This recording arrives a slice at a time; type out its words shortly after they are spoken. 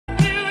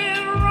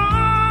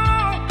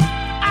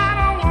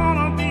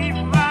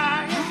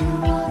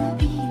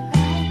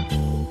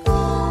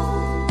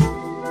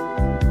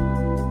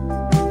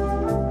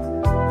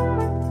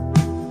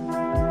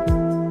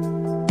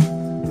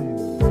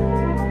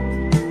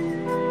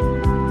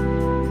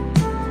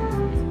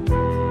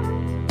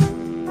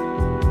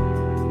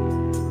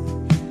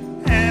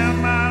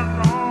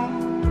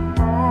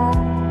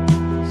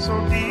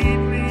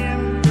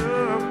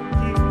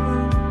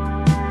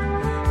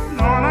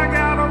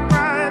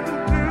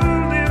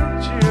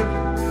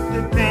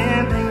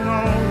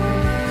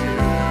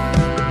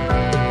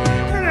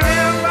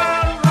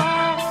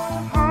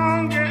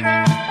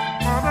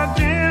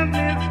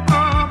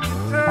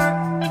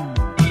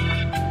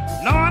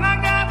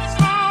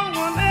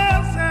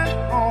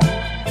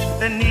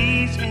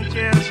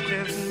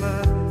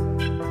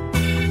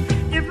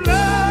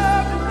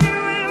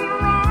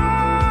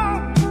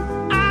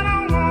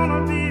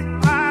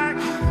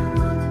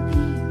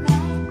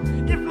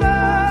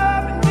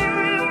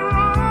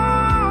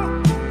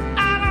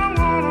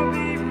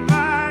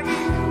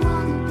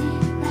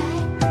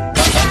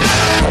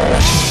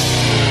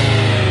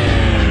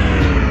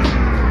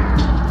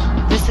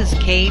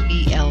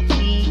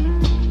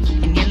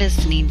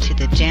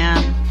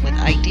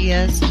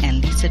Diaz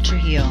and Lisa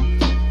Trujillo.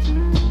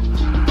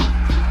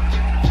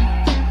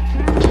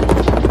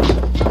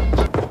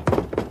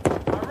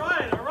 All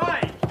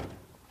right.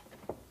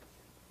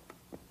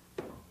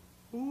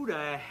 Who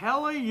the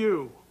hell are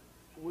you?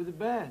 We're the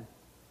band.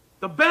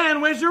 The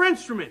band? Where's your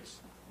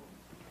instruments?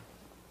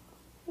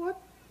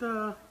 What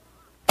the?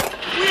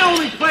 We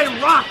only play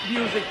rock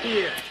music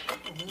here.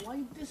 Well, why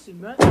you dissing,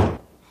 man?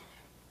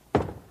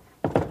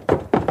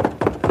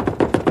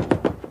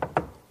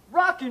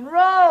 Rock and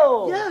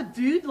roll! Yeah,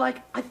 dude,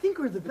 like, I think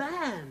we're the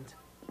band.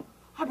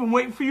 I've been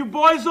waiting for you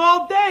boys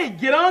all day.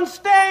 Get on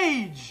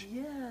stage.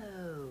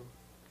 Yo.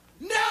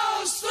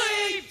 No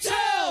sleep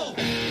till!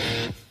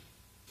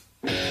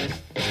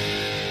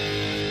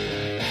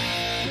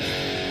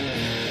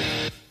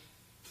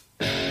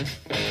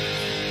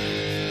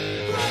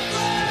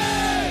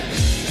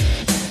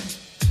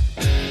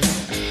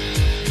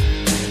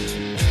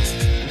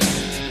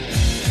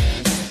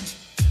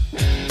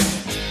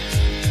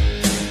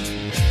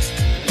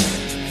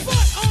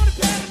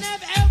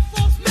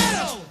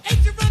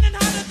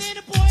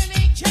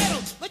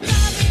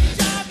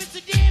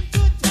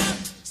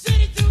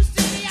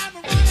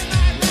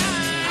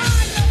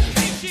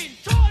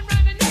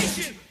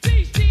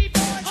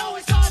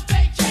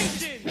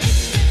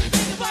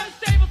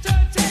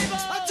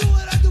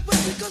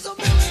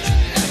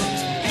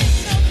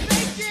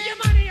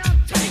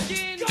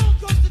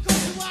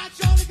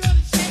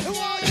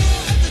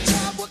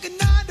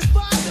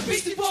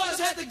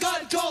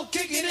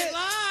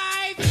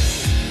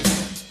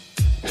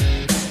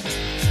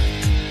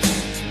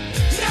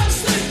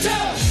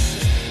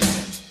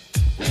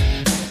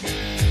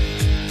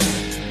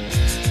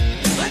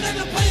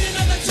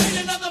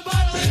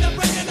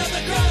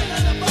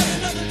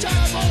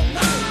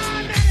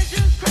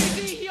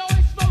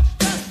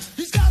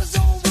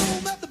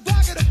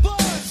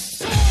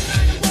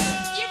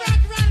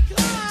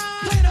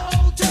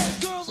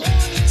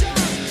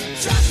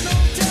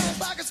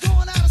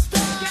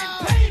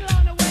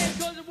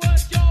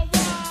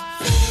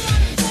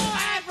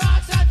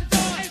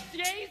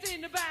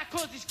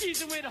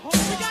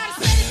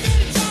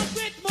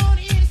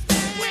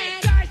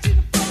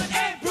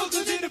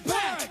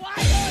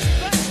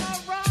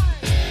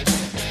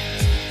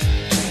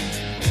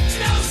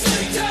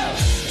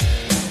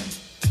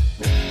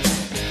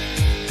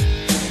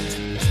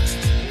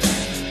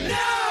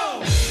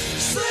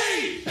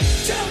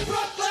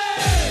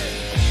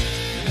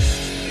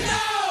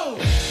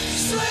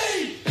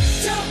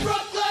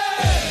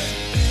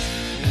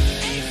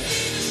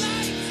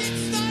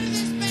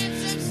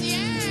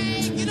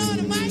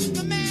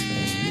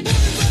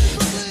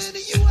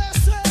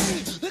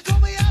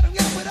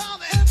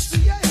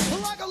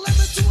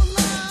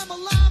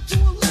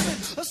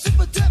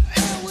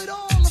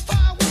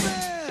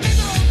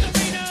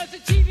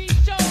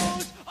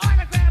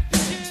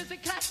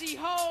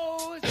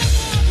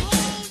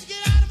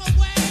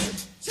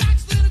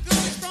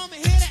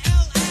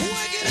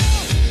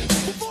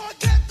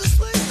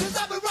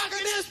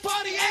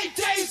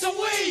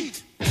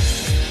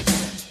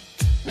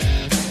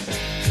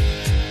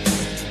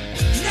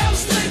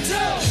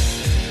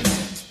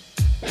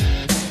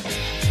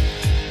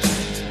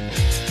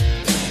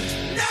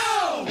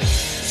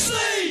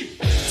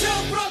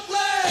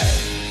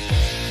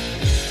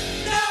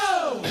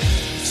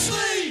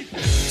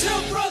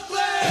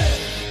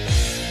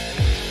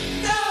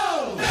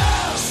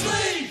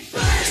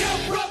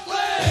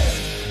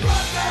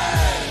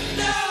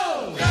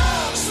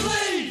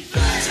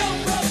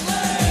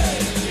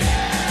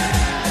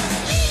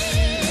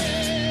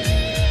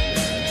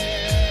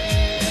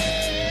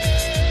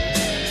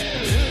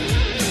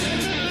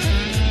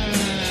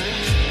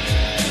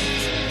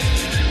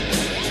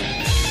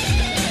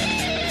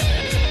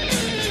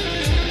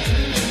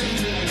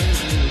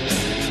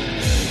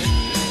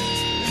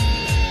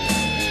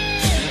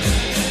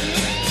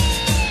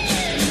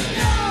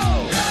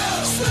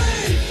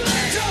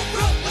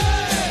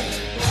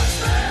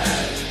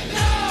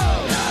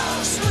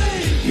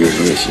 You're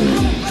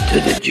listening to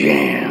The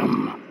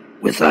Jam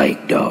with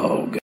Ike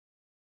Dog.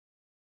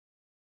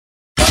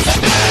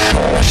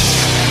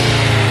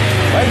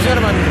 Ladies and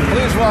gentlemen,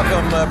 please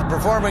welcome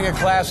performing a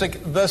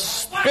classic, The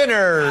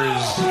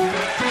Spinners.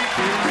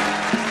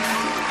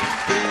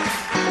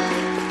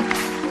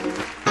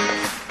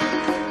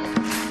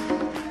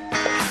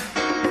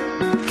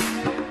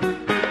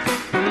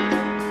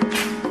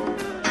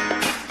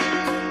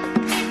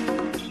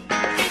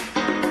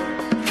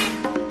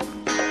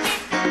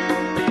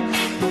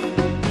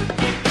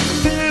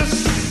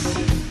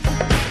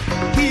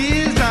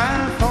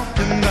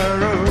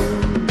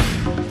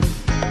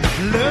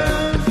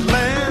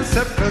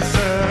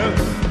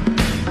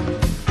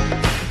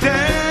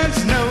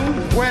 There's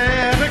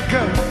nowhere to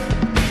go.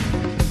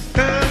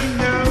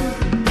 No,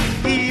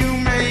 you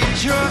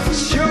made your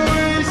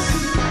choice.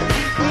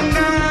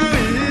 Now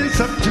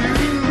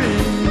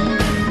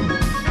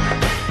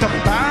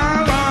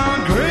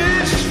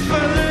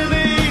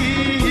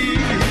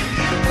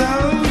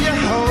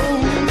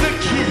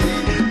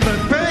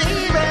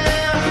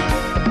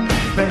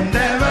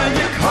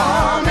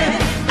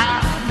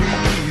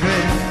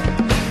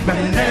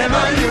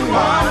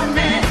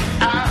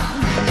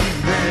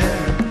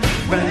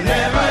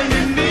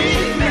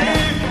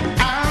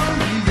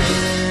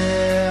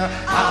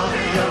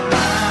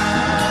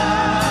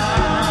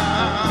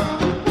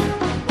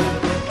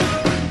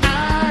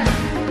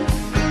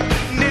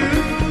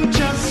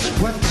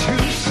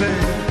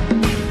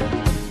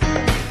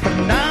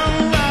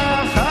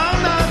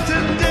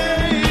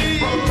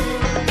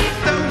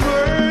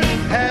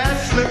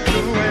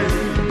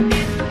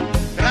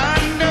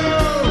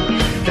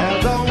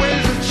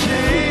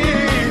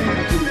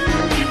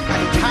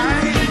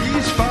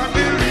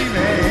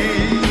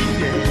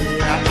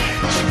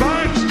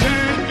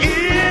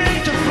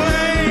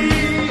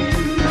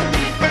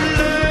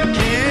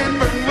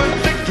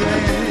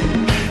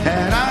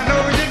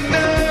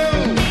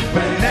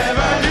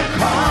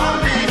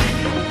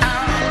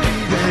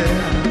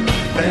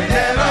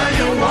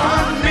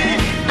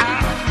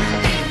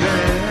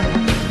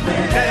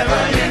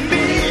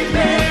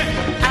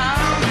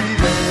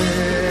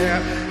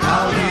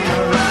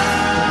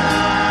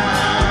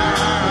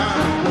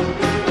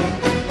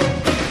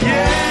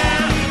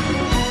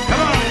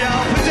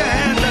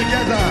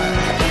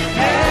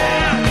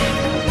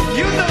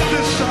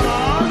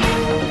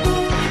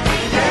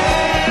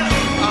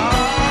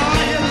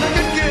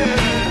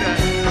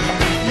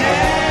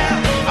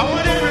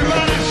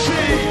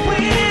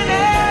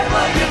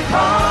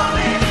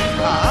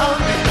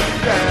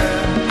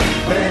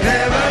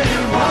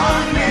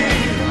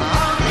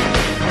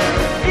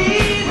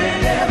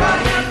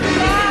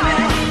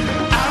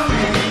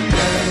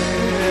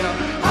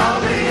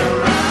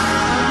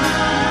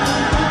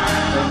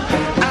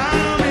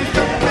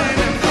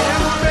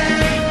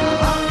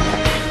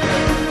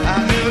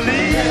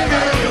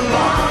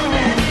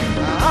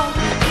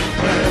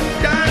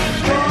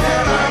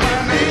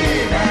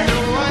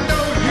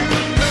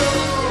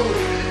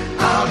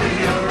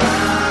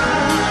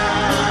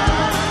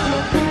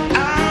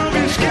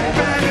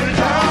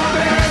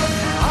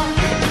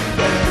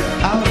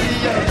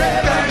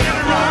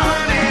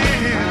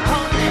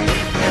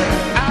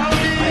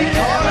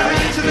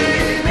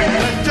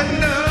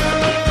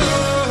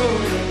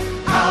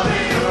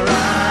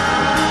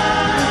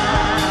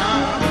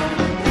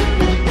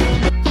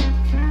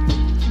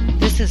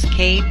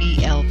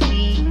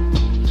KBLP,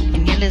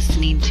 and you're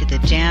listening to The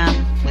Jam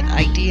with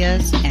IKE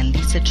DIAZ and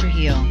Lisa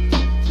Trujillo.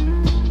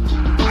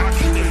 I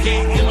keep the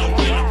heat in the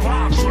winter,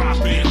 bomb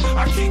dropping.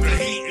 I keep the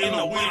heat in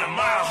the winter,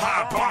 mile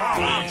high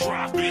bombing,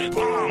 dropping,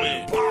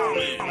 bombing,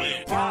 bombing,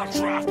 bomb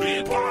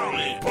dropping,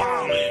 bombing,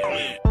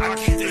 bombing. I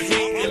keep the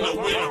heat in the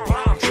winter,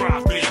 bomb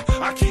dropping.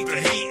 I keep the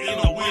heat in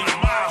the winter,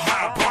 mile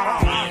high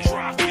bombing,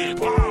 dropping,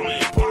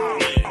 bombing,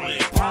 bombing,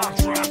 bomb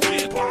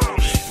dropping, bombing.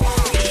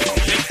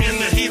 In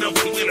the heat of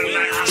the winter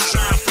night, I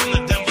shine from the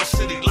Denver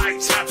City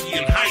lights, happy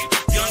and hype.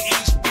 Young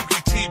East,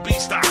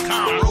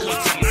 BookieTBeats.com,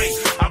 rolling tonight.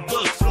 I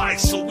book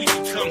flights so we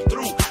can come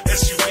through.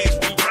 SUVs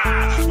we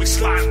ride, we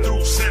slide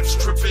through, sets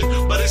tripping,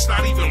 but it's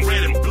not even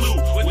red and blue.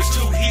 With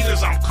two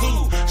heaters, I'm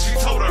cool. She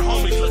told her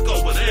homies, look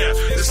over there,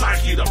 it's like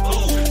heat of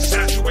blue.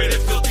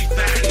 Saturated, filthy,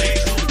 fat, and they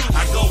do.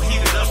 I go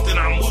heat it up, then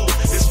I move.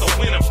 It's the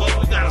winter, but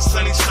we got a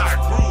sunny side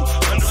groove.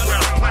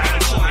 Underground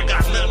platinum, so I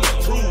got nothing to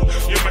prove.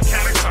 Your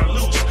mechanics are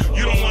loose.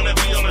 You don't want to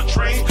be on a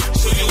train,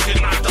 so you'll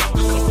get knocked off the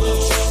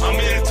caboose. I'm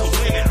in it to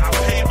win it, I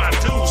paid my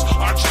dues.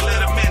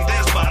 Archuleta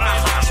Mendez, but I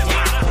hot when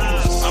I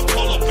cruise. I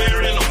pull a bear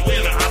in the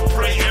winter, I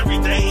pray every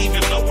day,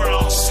 even though we're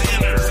all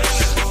sinners.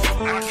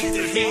 I keep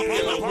the heat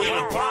in the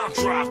winter, bomb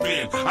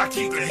dropping. I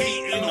keep the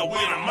heat in the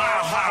winter,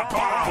 mile high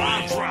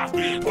bombing,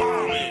 dropping,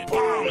 bombing,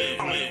 bombing,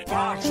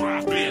 bomb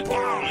dropping,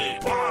 bombing,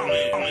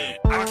 bombing.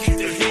 I keep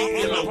the heat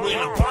in the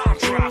winter, bomb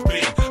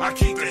dropping. I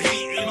keep the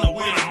heat in the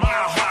winter,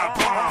 mile high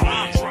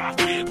bombing,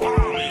 dropping,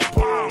 bombing,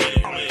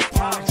 bombing,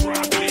 bomb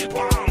dropping,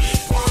 bombing.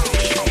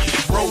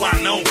 Bro, I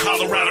know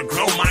Colorado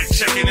grow, Mike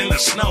checking in the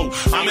snow.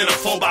 I'm in a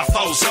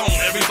 4x4 zone.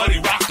 Everybody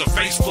rock the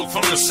Facebook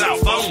from the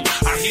South Phone.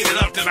 I heat it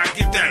up, then I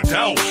get that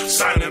dough.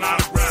 Signing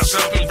autographs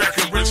up in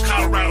Breckenridge,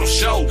 Colorado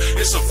show.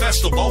 It's a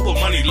festival, but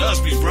money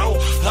loves me, bro.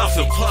 Huff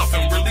and puff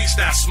and release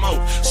that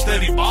smoke.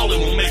 Steady ballin'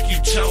 will make you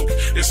choke.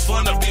 It's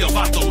fun to be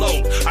about the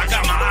load. I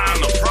got my eye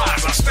on the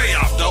prize. I stay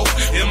off dope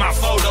in my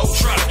photo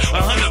truck.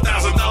 $100,000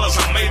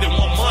 I made in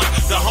 1 month.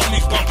 The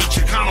homies bumping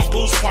Chicano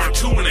Boost Part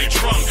 2 in they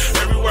trunk.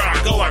 Everywhere I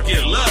go, I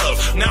get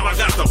love. Now I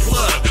got the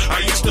plug. I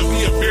used to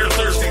be a beer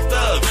thirsty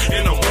thug.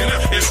 In the winter,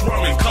 it's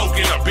rum and coke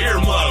in a beer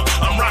mug.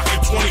 I'm rocking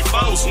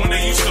 24s when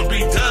they used to be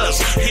dubs.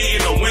 Here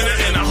in the winter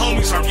and the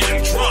homies are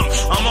getting drunk.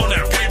 I'm on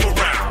that paper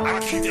route. I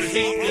keep the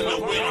heat in the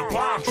winter,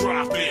 bomb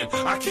dropping.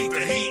 I keep the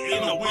heat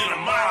in the winter,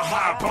 mile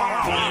high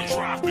bombing,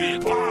 dropping,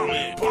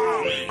 bombing,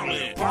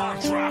 bombing, bomb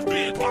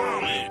dropping,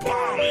 bombing,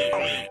 bombing.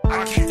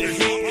 I keep the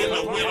heat in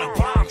the winter,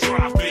 bomb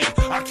dropping.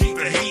 I keep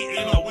the heat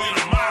in the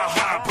winter, mile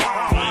high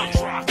bombing,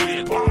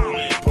 dropping,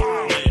 bombing,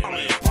 bombing,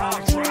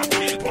 bomb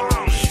dropping,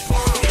 bombing.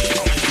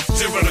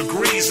 0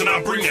 degrees and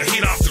I bring the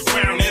heat off the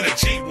ground in a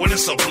Jeep. When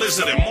it's a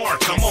blizzard in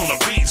March, I'm on the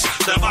beach.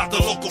 Step out the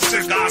local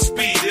sick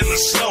speed in the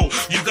snow.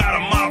 You got a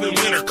mob in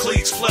winter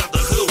cleats, flood the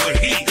hood with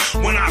heat.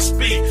 When I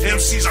speak,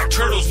 MCs are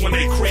turtles when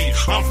they creep.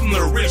 I'm from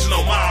the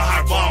original Mile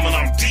High Bomb and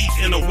I'm deep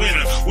in the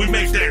winter. We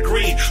make that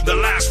green, the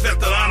last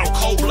veterano,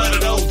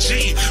 cold-blooded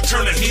OG.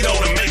 Turn the heat on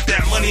and make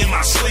that money in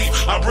my sleep.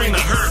 I bring the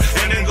hurt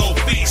and then go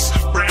feast.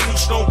 Brand new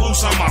snow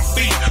boots on my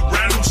feet.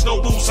 Brand new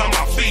snow boots on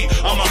my feet.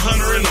 I'm a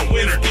hunter in the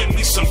winter, getting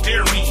me some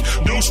deer meat.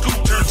 New scoop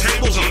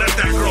turntables and let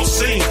that girl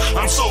sing.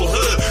 I'm so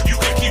hood, you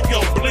can keep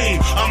your bling.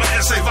 I'm an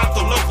essay about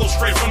the local,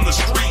 straight from the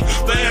street.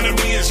 The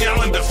enemy is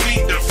yelling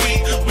defeat,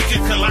 defeat. We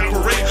can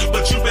collaborate,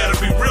 but you better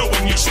be real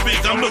when you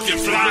speak. I'm looking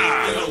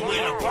fly. In the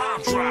winter,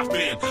 bomb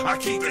dropping. I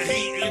keep the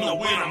heat in the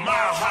winter,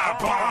 mile high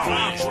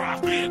bombing,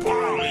 dropping,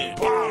 bombing,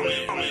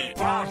 bombing,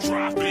 bomb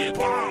dropping,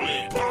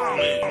 bombing,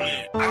 bombing.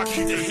 I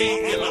keep the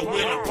heat in the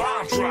winter,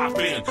 bomb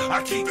dropping.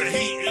 I keep the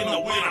heat in the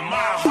winter,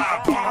 mile high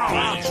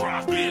bombing,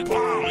 dropping,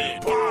 bombing,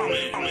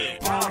 bombing,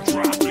 bomb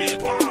dropping,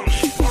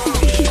 bombing,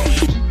 bombing.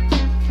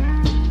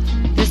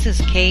 This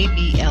is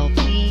KBLP,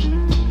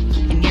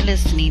 and you're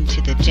listening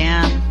to The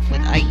Jam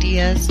with IKE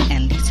DIAZ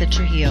and Lisa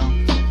Trujillo.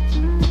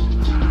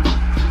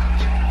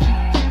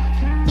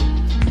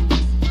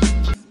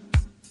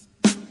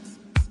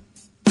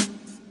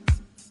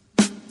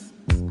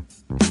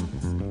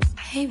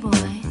 Hey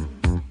boy,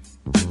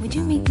 would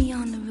you meet me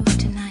on the roof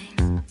tonight?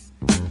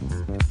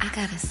 I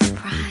got a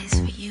surprise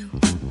for you.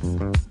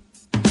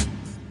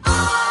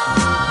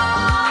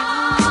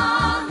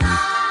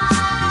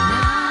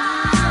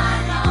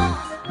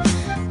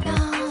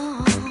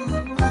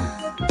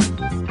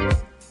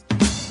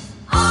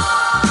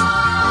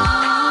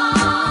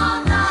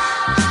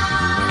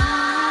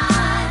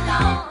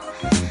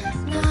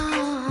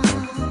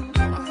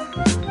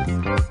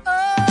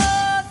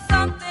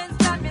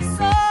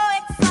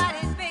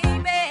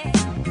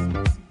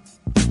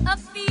 A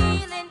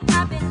feeling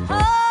I've been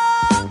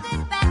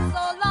holding back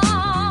so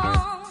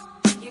long.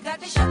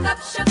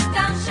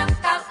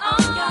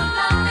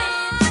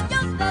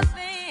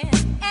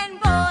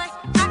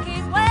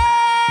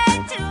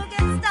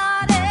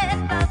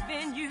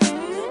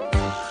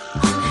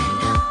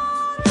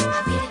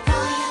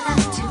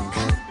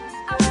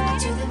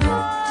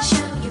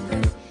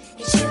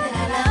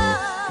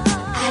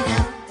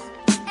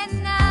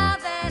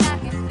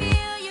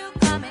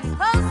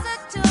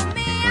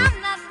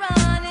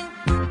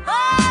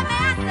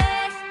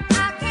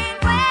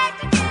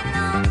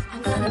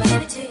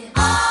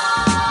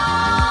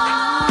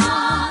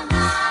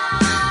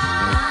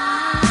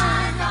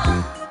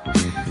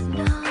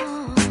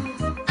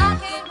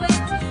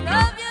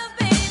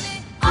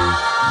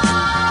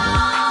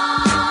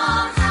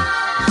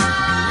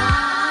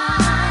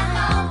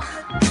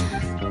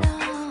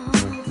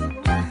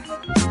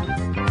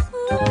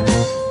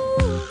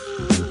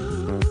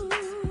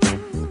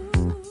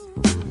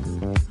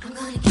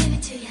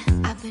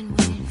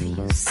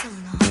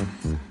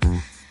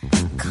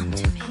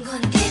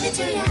 give it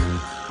to ya.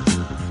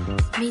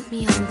 Meet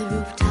me on the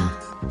rooftop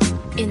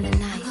in the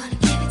night. I'm gonna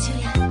give it to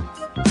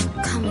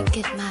ya. Come and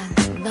get my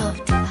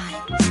love tonight.